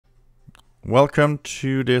Welcome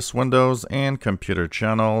to this Windows and computer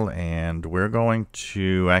channel, and we're going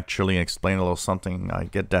to actually explain a little something. I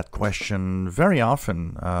get that question very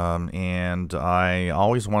often, and I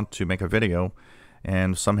always want to make a video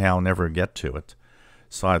and somehow never get to it.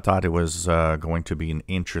 So I thought it was going to be an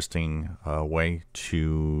interesting way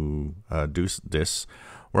to do this.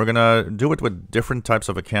 We're gonna do it with different types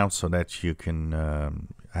of accounts so that you can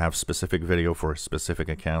have specific video for specific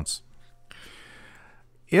accounts.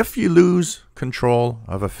 If you lose control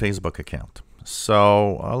of a Facebook account,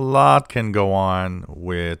 so a lot can go on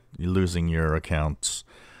with losing your accounts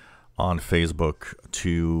on Facebook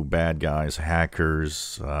to bad guys,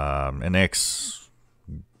 hackers, an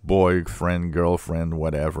ex-boyfriend, girlfriend,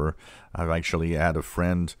 whatever. I've actually had a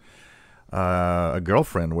friend, a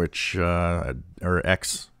girlfriend, which her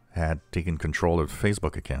ex had taken control of the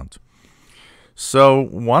Facebook account. So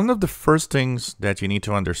one of the first things that you need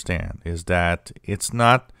to understand is that it's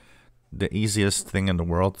not the easiest thing in the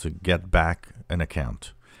world to get back an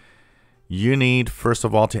account. You need, first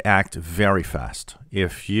of all, to act very fast.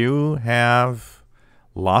 If you have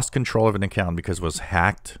lost control of an account because it was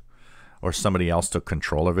hacked or somebody else took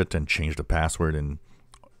control of it and changed the password, and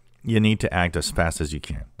you need to act as fast as you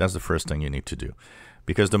can. That's the first thing you need to do.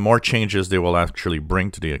 Because the more changes they will actually bring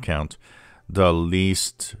to the account, the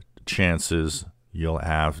least chances you'll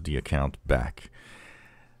have the account back.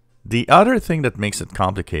 The other thing that makes it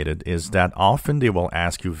complicated is that often they will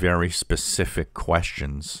ask you very specific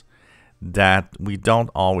questions that we don't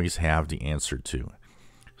always have the answer to.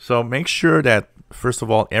 So make sure that, first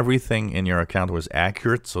of all, everything in your account was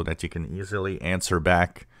accurate so that you can easily answer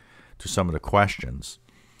back to some of the questions.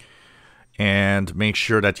 And make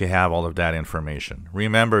sure that you have all of that information.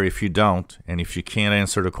 Remember, if you don't, and if you can't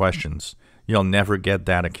answer the questions, you'll never get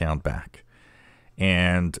that account back.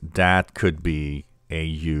 And that could be a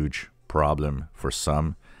huge problem for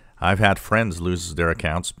some. I've had friends lose their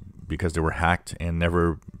accounts because they were hacked and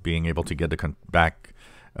never being able to get back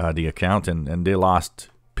the account, and they lost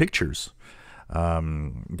pictures.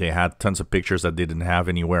 They had tons of pictures that they didn't have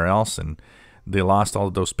anywhere else, and they lost all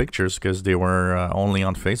of those pictures because they were only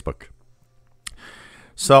on Facebook.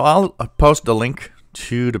 So I'll post the link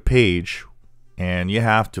to the page, and you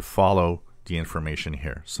have to follow the information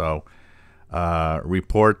here. So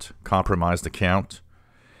report compromised account.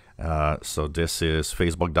 So this is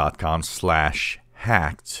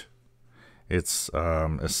facebook.com/hacked. It's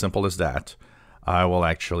as simple as that. I will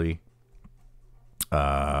actually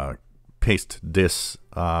paste this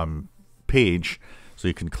page, so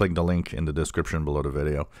you can click the link in the description below the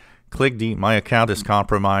video. Click the My Account is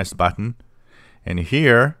Compromised button, and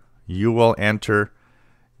here you will enter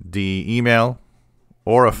the email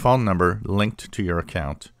or a phone number linked to your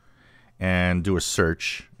account and do a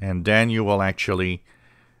search, and then you will actually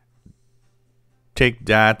take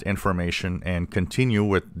that information and continue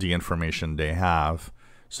with the information they have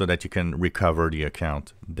so that you can recover the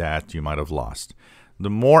account that you might have lost. The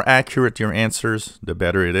more accurate your answers, the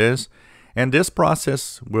better it is. And this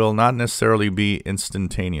process will not necessarily be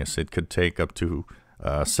instantaneous. It could take up to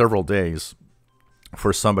several days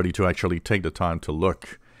for somebody to actually take the time to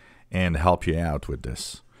look and help you out with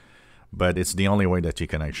this. But it's the only way that you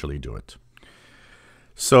can actually do it.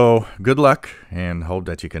 So good luck, and hope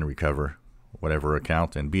that you can recover whatever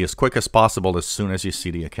account and be as quick as possible. As soon as you see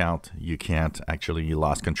the account, you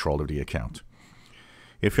lost control of the account.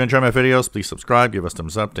 If you enjoy my videos, please subscribe, give us a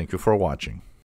thumbs up. Thank you for watching.